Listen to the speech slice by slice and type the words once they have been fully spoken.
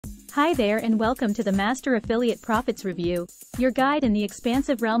Hi there and welcome to the Master Affiliate Profits Review, your guide in the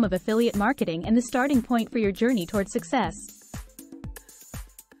expansive realm of affiliate marketing and the starting point for your journey towards success.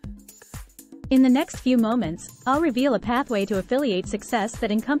 In the next few moments, I'll reveal a pathway to affiliate success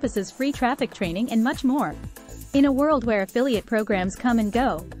that encompasses free traffic training and much more. In a world where affiliate programs come and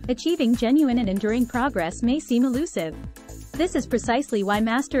go, achieving genuine and enduring progress may seem elusive. This is precisely why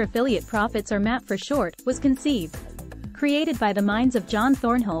Master Affiliate Profits, or MAP for short, was conceived. Created by the minds of John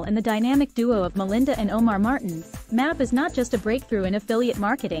Thornhill and the dynamic duo of Melinda and Omar Martin, MAP is not just a breakthrough in affiliate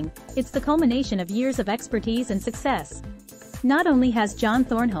marketing, it's the culmination of years of expertise and success. Not only has John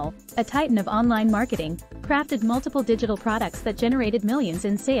Thornhill, a titan of online marketing, crafted multiple digital products that generated millions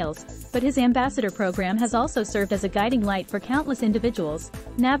in sales, but his ambassador program has also served as a guiding light for countless individuals,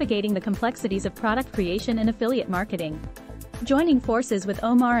 navigating the complexities of product creation and affiliate marketing. Joining forces with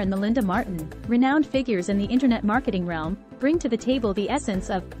Omar and Melinda Martin, renowned figures in the internet marketing realm, bring to the table the essence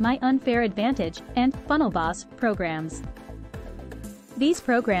of My Unfair Advantage and Funnel Boss programs. These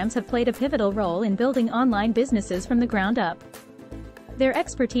programs have played a pivotal role in building online businesses from the ground up. Their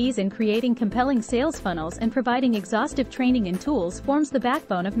expertise in creating compelling sales funnels and providing exhaustive training and tools forms the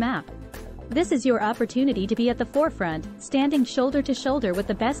backbone of MAP. This is your opportunity to be at the forefront, standing shoulder to shoulder with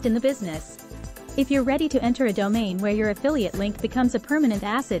the best in the business. If you're ready to enter a domain where your affiliate link becomes a permanent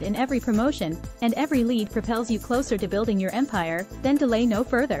asset in every promotion, and every lead propels you closer to building your empire, then delay no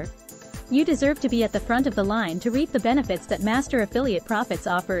further. You deserve to be at the front of the line to reap the benefits that Master Affiliate Profits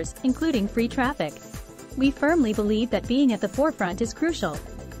offers, including free traffic. We firmly believe that being at the forefront is crucial.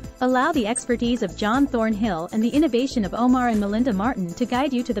 Allow the expertise of John Thornhill and the innovation of Omar and Melinda Martin to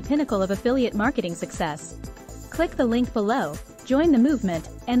guide you to the pinnacle of affiliate marketing success. Click the link below, join the movement,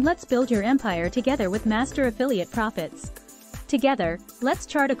 and let's build your empire together with Master Affiliate Profits. Together, let's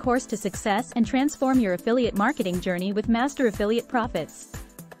chart a course to success and transform your affiliate marketing journey with Master Affiliate Profits.